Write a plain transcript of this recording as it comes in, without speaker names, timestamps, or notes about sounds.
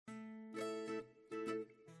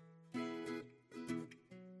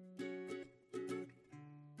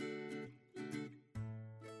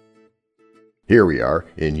Here we are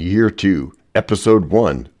in year 2, episode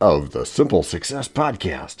 1 of the Simple Success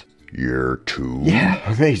Podcast. Year 2? Yeah,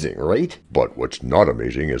 amazing, right? But what's not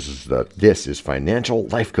amazing is that this is financial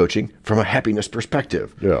life coaching from a happiness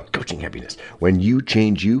perspective. Yeah. Coaching happiness. When you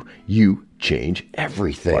change you change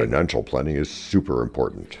everything. Financial planning is super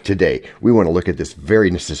important. Today, we want to look at this very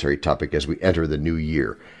necessary topic as we enter the new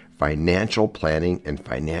year. Financial planning and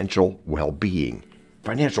financial well-being.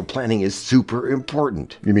 Financial planning is super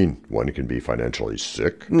important. You mean one can be financially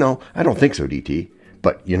sick? No, I don't think so, DT.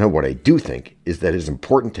 But you know what I do think is that it's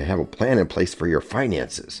important to have a plan in place for your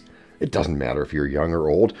finances. It doesn't matter if you're young or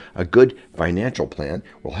old. A good financial plan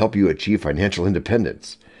will help you achieve financial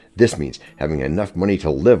independence. This means having enough money to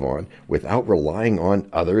live on without relying on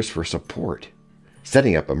others for support.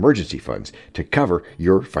 Setting up emergency funds to cover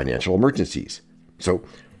your financial emergencies. So,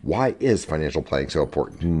 why is financial planning so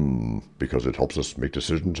important? Because it helps us make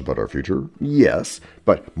decisions about our future? Yes,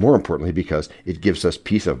 but more importantly because it gives us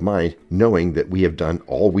peace of mind knowing that we have done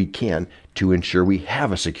all we can to ensure we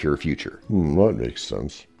have a secure future. That makes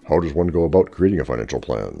sense. How does one go about creating a financial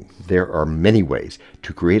plan? There are many ways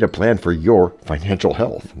to create a plan for your financial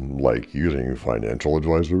health. Like using financial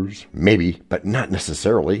advisors? Maybe, but not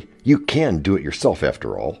necessarily. You can do it yourself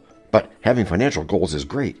after all. But having financial goals is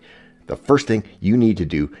great. The first thing you need to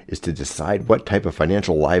do is to decide what type of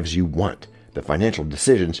financial lives you want, the financial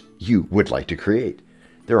decisions you would like to create.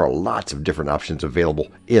 There are lots of different options available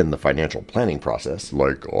in the financial planning process.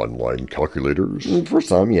 Like online calculators? For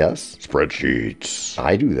some, yes. Spreadsheets?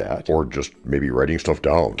 I do that. Or just maybe writing stuff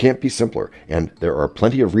down. Can't be simpler, and there are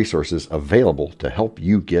plenty of resources available to help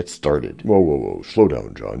you get started. Whoa. Slow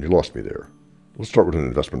down, John. You lost me there. Let's start with an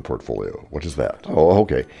investment portfolio. What is that? Oh,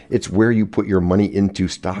 okay. It's where you put your money into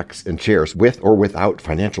stocks and shares with or without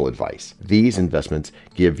financial advice. These investments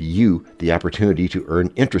give you the opportunity to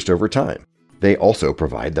earn interest over time. They also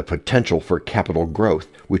provide the potential for capital growth,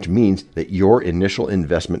 which means that your initial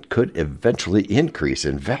investment could eventually increase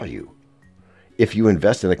in value. If you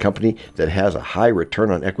invest in a company that has a high return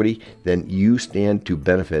on equity, then you stand to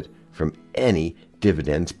benefit from any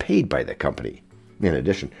dividends paid by the company. In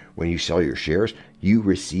addition, when you sell your shares, you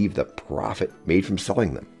receive the profit made from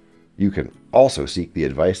selling them. You can also seek the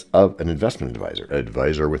advice of an investment advisor.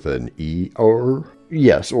 Advisor with an E-R?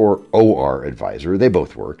 Yes, or O-R advisor. They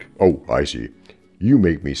both work. Oh, I see. You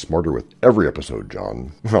make me smarter with every episode,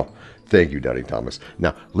 John. Well, thank you, Doubting Thomas.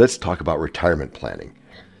 Now, let's talk about retirement planning.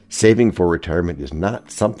 Saving for retirement is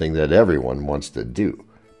not something that everyone wants to do.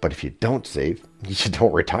 But if you don't save, you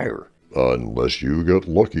don't retire. Unless you get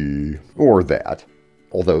lucky. Or that.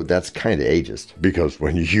 Although that's kind of ageist. Because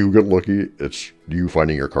when you get lucky, it's you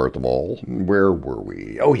finding your car at the mall. Where were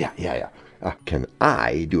we? Oh, yeah. Can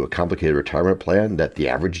I do a complicated retirement plan that the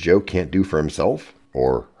average Joe can't do for himself?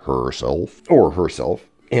 Or herself?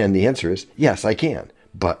 And the answer is, yes, I can.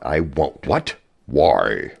 But I won't. What?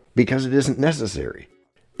 Why? Because it isn't necessary.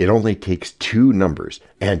 It only takes 2 numbers,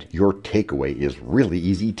 and your takeaway is really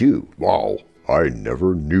easy too. Wow. I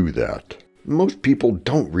never knew that. Most people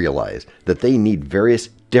don't realize that they need various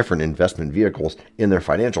different investment vehicles in their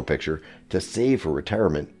financial picture to save for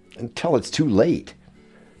retirement until it's too late.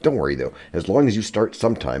 Don't worry though, as long as you start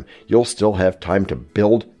sometime, you'll still have time to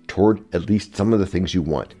build toward at least some of the things you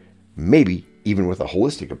want. Maybe even with a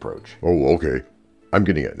holistic approach. Oh, okay. I'm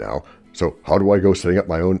getting it now. So how do I go setting up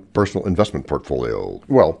my own personal investment portfolio?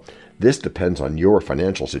 Well, this depends on your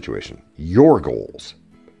financial situation, your goals.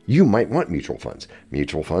 You might want mutual funds.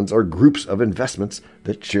 Mutual funds are groups of investments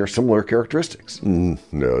that share similar characteristics. No,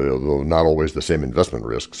 not always the same investment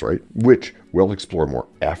risks, right? Which we'll explore more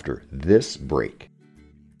after this break.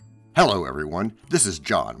 Hello, everyone. This is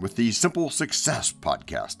John with the Simple Success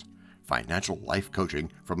Podcast, financial life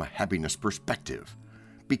coaching from a happiness perspective.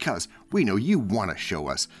 Because we know you want to show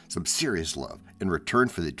us some serious love in return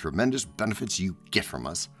for the tremendous benefits you get from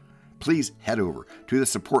us. Please head over to the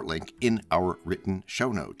support link in our written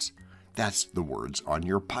show notes. That's the words on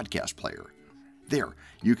your podcast player. There,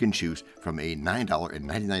 you can choose from a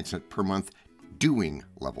 $9.99 per month doing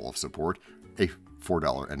level of support, a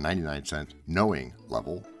 $4.99 knowing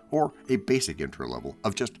level, or a basic intro level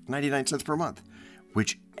of just 99 cents per month.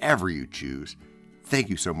 Whichever you choose, thank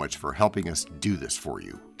you so much for helping us do this for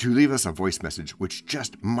you. To leave us a voice message which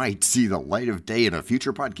just might see the light of day in a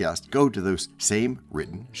future podcast, go to those same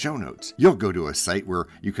written show notes. You'll go to a site where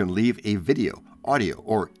you can leave a video, audio,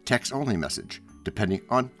 or text-only message, depending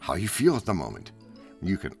on how you feel at the moment.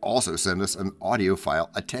 You can also send us an audio file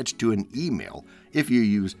attached to an email if you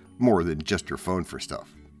use more than just your phone for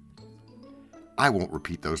stuff. I won't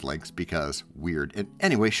repeat those links because weird. And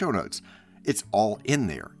anyway, show notes. It's all in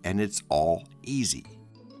there, and it's all easy.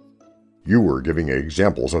 You were giving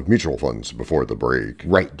examples of mutual funds before the break.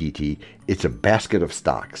 Right, DT. It's a basket of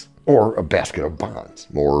stocks. Or a basket of bonds.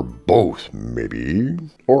 Or both, maybe.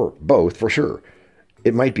 Or both, for sure.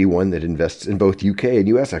 It might be one that invests in both UK and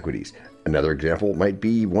US equities. Another example might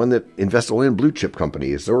be one that invests only in blue chip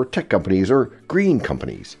companies, or tech companies, or green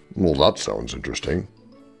companies. Well, that sounds interesting.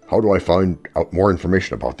 How do I find out more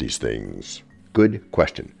information about these things? Good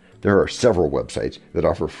question. There are several websites that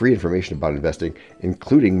offer free information about investing,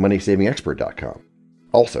 including MoneySavingExpert.com.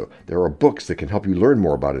 Also, there are books that can help you learn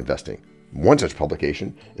more about investing. One such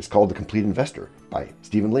publication is called The Complete Investor by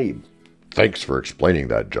Stephen Leib. Thanks for explaining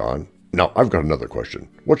that, John. Now, I've got another question.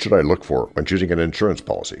 What should I look for when choosing an insurance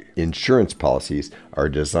policy? Insurance policies are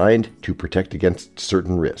designed to protect against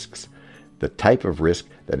certain risks. The type of risk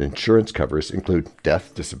that insurance covers include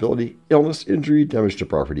death, disability, illness, injury, damage to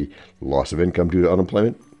property, loss of income due to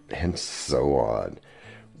unemployment, and so on.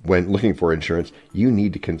 When looking for insurance, you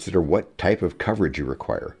need to consider what type of coverage you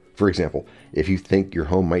require. For example, if you think your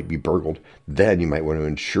home might be burgled, then you might want to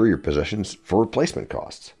insure your possessions for replacement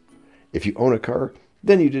costs. If you own a car,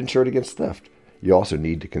 then you'd insure it against theft. You also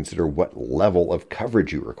need to consider what level of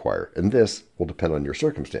coverage you require, and this will depend on your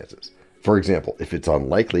circumstances. For example, if it's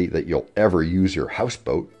unlikely that you'll ever use your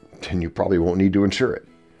houseboat, then you probably won't need to insure it.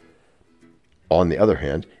 On the other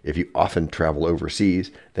hand, if you often travel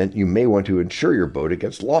overseas, then you may want to insure your boat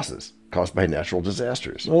against losses caused by natural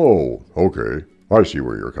disasters. Oh, okay. I see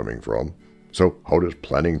where you're coming from. So how does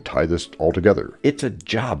planning tie this all together? It's a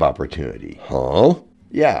job opportunity. Huh?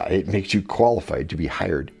 Yeah, it makes you qualified to be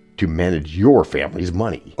hired to manage your family's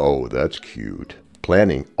money. Oh, that's cute.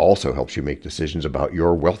 Planning also helps you make decisions about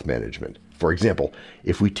your wealth management. For example,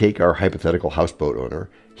 if we take our hypothetical houseboat owner,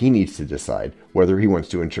 he needs to decide whether he wants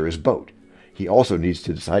to insure his boat. He also needs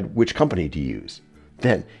to decide which company to use.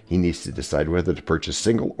 Then he needs to decide whether to purchase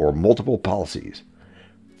single or multiple policies.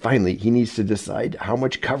 Finally, he needs to decide how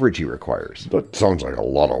much coverage he requires. That sounds like a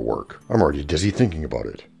lot of work. I'm already dizzy thinking about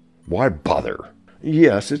it. Why bother?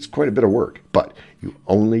 Yes, it's quite a bit of work, but you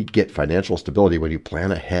only get financial stability when you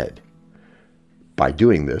plan ahead. By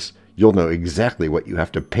doing this, you'll know exactly what you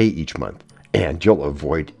have to pay each month, and you'll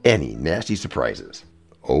avoid any nasty surprises.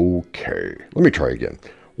 Okay, let me try again.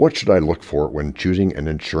 What should I look for when choosing an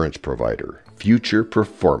insurance provider? Future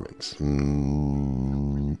performance.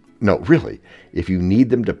 No, really. If you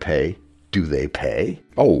need them to pay, do they pay?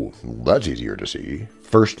 Oh, that's easier to see.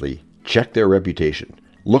 Firstly, check their reputation.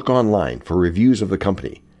 Look online for reviews of the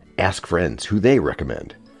company. Ask friends who they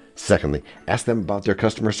recommend. Secondly, ask them about their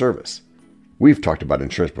customer service. We've talked about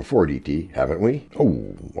insurance before, DT, haven't we?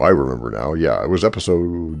 Oh, I remember now. Yeah, it was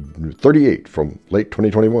episode 38 from late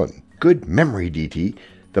 2021. Good memory, DT.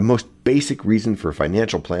 The most basic reason for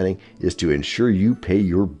financial planning is to ensure you pay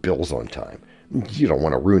your bills on time. You don't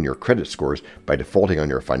want to ruin your credit scores by defaulting on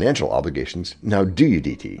your financial obligations, now do you,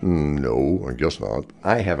 DT? No, I guess not.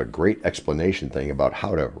 I have a great explanation thing about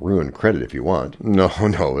how to ruin credit if you want. No,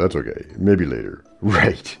 that's okay. Maybe later.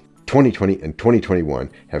 Right. 2020 and 2021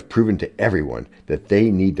 have proven to everyone that they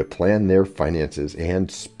need to plan their finances and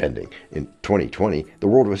spending. In 2020, the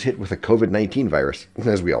world was hit with the COVID-19 virus,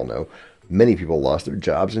 as we all know. Many people lost their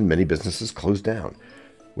jobs and many businesses closed down.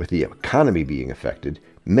 With the economy being affected,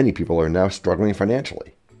 many people are now struggling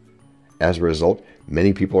financially. As a result,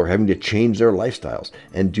 many people are having to change their lifestyles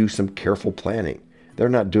and do some careful planning. They're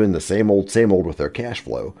not doing the same old with their cash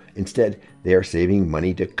flow. Instead, they are saving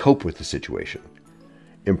money to cope with the situation.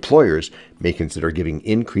 Employers may consider giving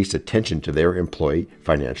increased attention to their employee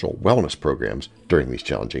financial wellness programs during these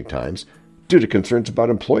challenging times due to concerns about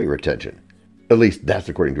employee retention. At least that's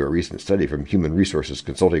according to a recent study from human resources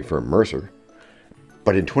consulting firm Mercer.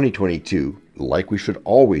 But in 2022, like we should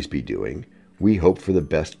always be doing, we hope for the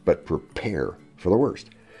best but prepare for the worst.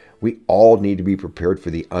 We all need to be prepared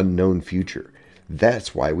for the unknown future.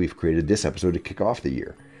 That's why we've created this episode to kick off the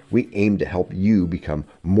year. We aim to help you become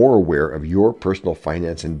more aware of your personal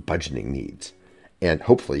finance and budgeting needs. And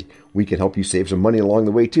hopefully, we can help you save some money along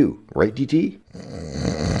the way too. Right, DT?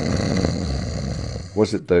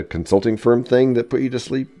 Was it the consulting firm thing that put you to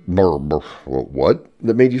sleep? What?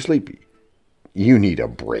 That made you sleepy? You need a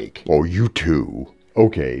break. Oh, you too.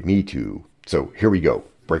 Okay, me too. So here we go.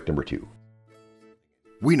 Break number 2.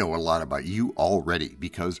 We know a lot about you already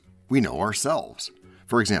because we know ourselves.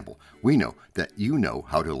 For example, we know that you know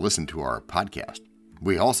how to listen to our podcast.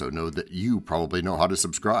 We also know that you probably know how to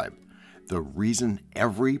subscribe. The reason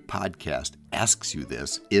every podcast asks you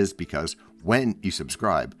this is because when you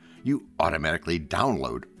subscribe, you automatically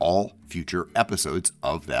download all future episodes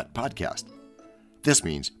of that podcast. This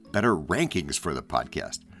means better rankings for the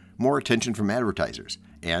podcast, more attention from advertisers,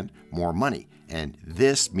 and more money. And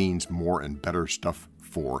this means more and better stuff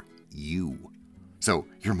for you. So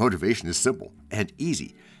your motivation is simple and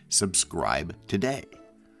easy. Subscribe today,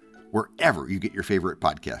 wherever you get your favorite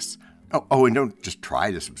podcasts. Oh, and don't just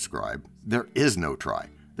try to subscribe. There is no try.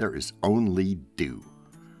 There is only do.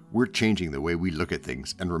 We're changing the way we look at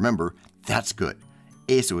things. And remember, that's good.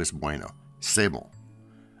 Eso es bueno. C'est bon.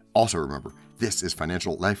 Also remember, this is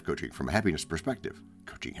financial life coaching from a happiness perspective.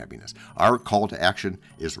 Coaching happiness. Our call to action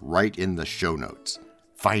is right in the show notes.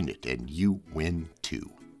 Find it and you win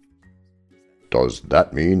too. Does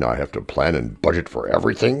that mean I have to plan and budget for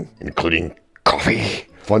everything, including coffee?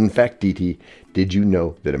 Fun fact, DT, did you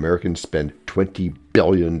know that Americans spend $20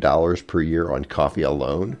 billion per year on coffee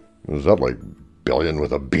alone? Is that like billion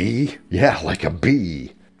with a B? Yeah, like a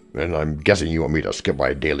B. And I'm guessing you want me to skip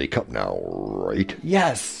my daily cup now, right?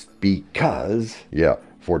 Yes, because... Yeah,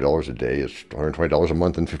 $4 a day is $120 a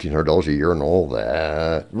month and $1,500 a year and all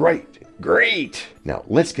that. Right, great. Now,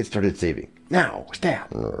 let's get started saving. Now,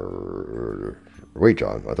 stat. Wait,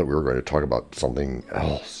 John, I thought we were going to talk about something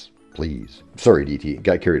else. Please. Sorry, DT,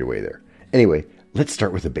 got carried away there. Anyway, let's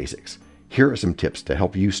start with the basics. Here are some tips to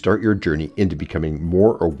help you start your journey into becoming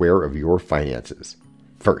more aware of your finances.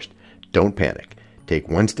 First, don't panic. Take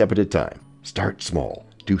one step at a time. Start small.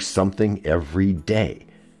 Do something every day.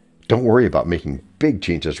 Don't worry about making big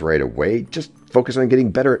changes right away. Just focus on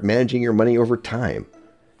getting better at managing your money over time.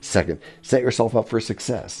 Second, set yourself up for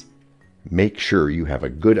success. Make sure you have a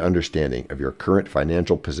good understanding of your current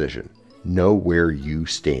financial position. Know where you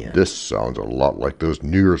stand. This sounds a lot like those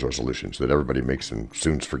New Year's resolutions that everybody makes and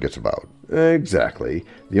soon forgets about. Exactly.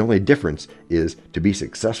 The only difference is to be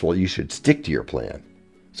successful, you should stick to your plan.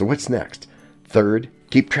 So what's next? Third,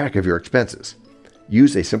 keep track of your expenses.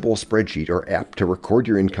 Use a simple spreadsheet or app to record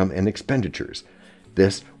your income and expenditures.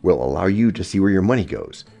 This will allow you to see where your money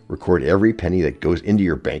goes. Record every penny that goes into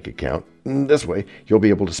your bank account. This way, you'll be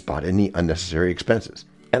able to spot any unnecessary expenses.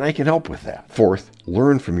 And I can help with that. Fourth,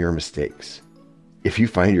 learn from your mistakes. If you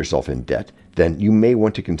find yourself in debt, then you may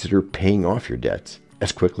want to consider paying off your debts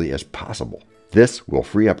as quickly as possible. This will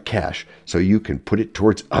free up cash so you can put it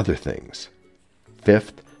towards other things.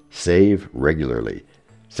 Fifth, save regularly.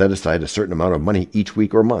 Set aside a certain amount of money each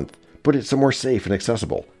week or month. Put it somewhere safe and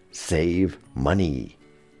accessible. Save money.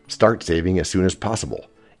 Start saving as soon as possible.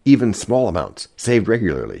 Even small amounts saved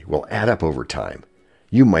regularly will add up over time.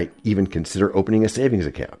 You might even consider opening a savings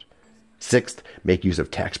account. Sixth, make use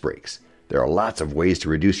of tax breaks. There are lots of ways to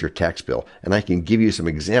reduce your tax bill, and I can give you some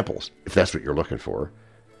examples if that's what you're looking for.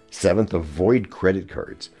 Seventh, avoid credit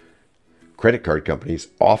cards. Credit card companies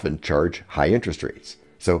often charge high interest rates,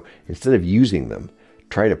 so instead of using them,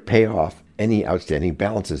 try to pay off any outstanding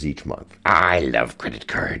balances each month. I love credit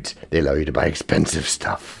cards. They allow you to buy expensive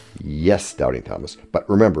stuff. Yes, Doubting Thomas. But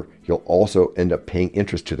remember, you'll also end up paying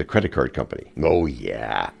interest to the credit card company. Oh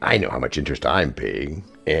yeah, I know how much interest I'm paying.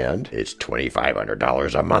 And it's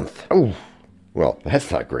 $2,500 a month. Oh, well,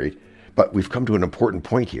 that's not great. But we've come to an important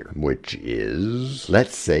point here, which is,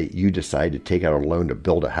 let's say you decide to take out a loan to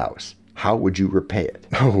build a house. How would you repay it?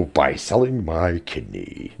 Oh, by selling my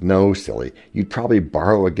kidney. No, silly. You'd probably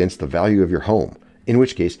borrow against the value of your home, in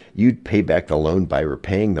which case you'd pay back the loan by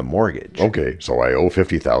repaying the mortgage. Okay, so I owe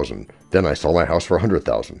 $50,000. Then I sell my house for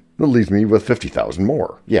 $100,000. That leaves me with $50,000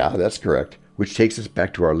 more. Yeah, that's correct. Which takes us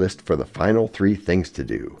back to our list for the final 3 things to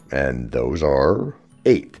do. And those are...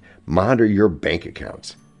 8th, monitor your bank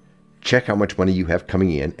accounts. Check how much money you have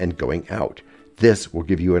coming in and going out. This will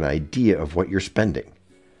give you an idea of what you're spending.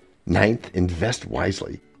 9th, invest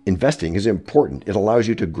wisely. Investing is important. It allows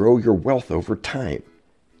you to grow your wealth over time.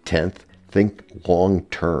 10th, think long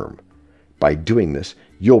term. By doing this,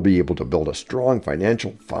 you'll be able to build a strong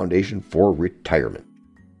financial foundation for retirement.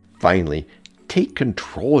 Finally, take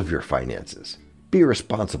control of your finances. Be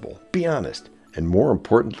responsible, be honest, and more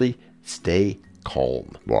importantly, stay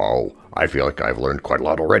calm. Wow, I feel like I've learned quite a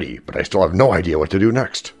lot already, but I still have no idea what to do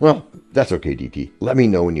next. Well, that's okay, DT. Let me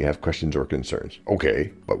know when you have questions or concerns.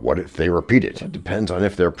 Okay, but what if they repeat it? It depends on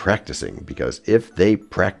if they're practicing, because if they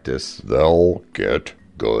practice, they'll get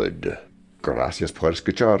good. Gracias por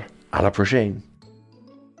escuchar. A la prochaine.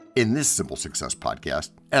 In this Simple Success podcast,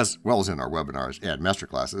 as well as in our webinars and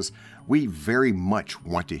masterclasses, we very much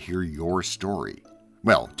want to hear your story.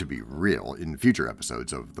 Well, to be real, in future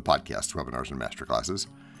episodes of the podcast, webinars, and masterclasses.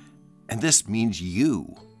 And this means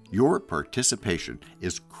you. Your participation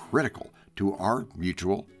is critical to our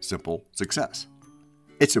mutual simple success.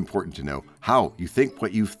 It's important to know how you think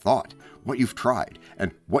what you've thought, what you've tried,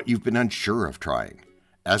 and what you've been unsure of trying,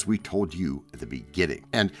 as we told you at the beginning.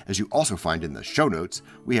 And as you also find in the show notes,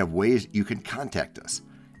 we have ways you can contact us.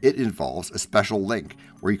 It involves a special link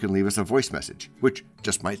where you can leave us a voice message, which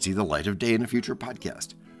just might see the light of day in a future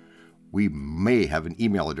podcast. we may have an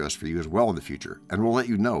email address for you as well in the future, and we'll let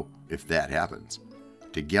you know if that happens.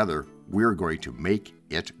 Together, we're going to make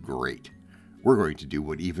it great. We're going to do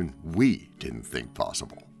what even we didn't think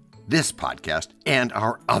possible. This podcast and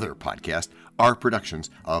our other podcast are productions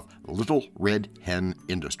of Little Red Hen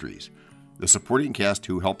Industries. The supporting cast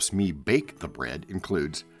who helps me bake the bread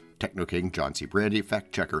includes Techno King John C. Brandy,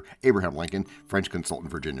 fact checker Abraham Lincoln, French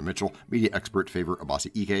consultant Virginia Mitchell, media expert Favor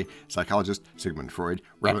Abasi Ike, psychologist Sigmund Freud,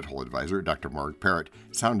 rabbit hole advisor Dr. Marg Parrott,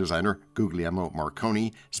 sound designer Guglielmo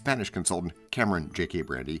Marconi, Spanish consultant Cameron J.K.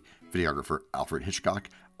 Brandy, videographer Alfred Hitchcock,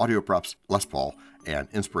 audio props Les Paul, and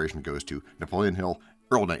inspiration goes to Napoleon Hill,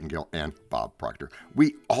 Earl Nightingale, and Bob Proctor.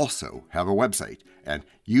 We also have a website, and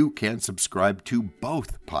you can subscribe to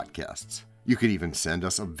both podcasts. You can even send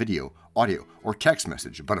us a video, audio, or text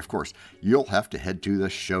message, but of course, you'll have to head to the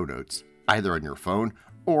show notes, either on your phone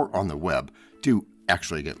or on the web, to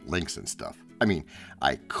actually get links and stuff. I mean,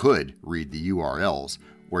 I could read the URLs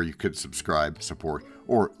where you could subscribe, support,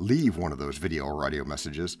 or leave one of those video or audio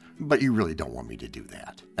messages, but you really don't want me to do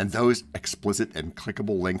that. And those explicit and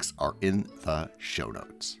clickable links are in the show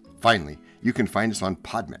notes. Finally, you can find us on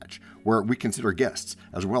Podmatch, where we consider guests,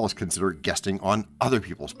 as well as consider guesting on other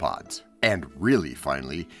people's pods. And really,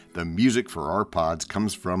 finally, the music for our pods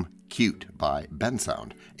comes from Cute by Ben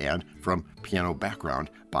Sound and from Piano Background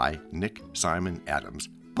by Nick Simon Adams,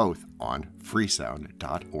 both on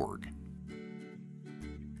freesound.org.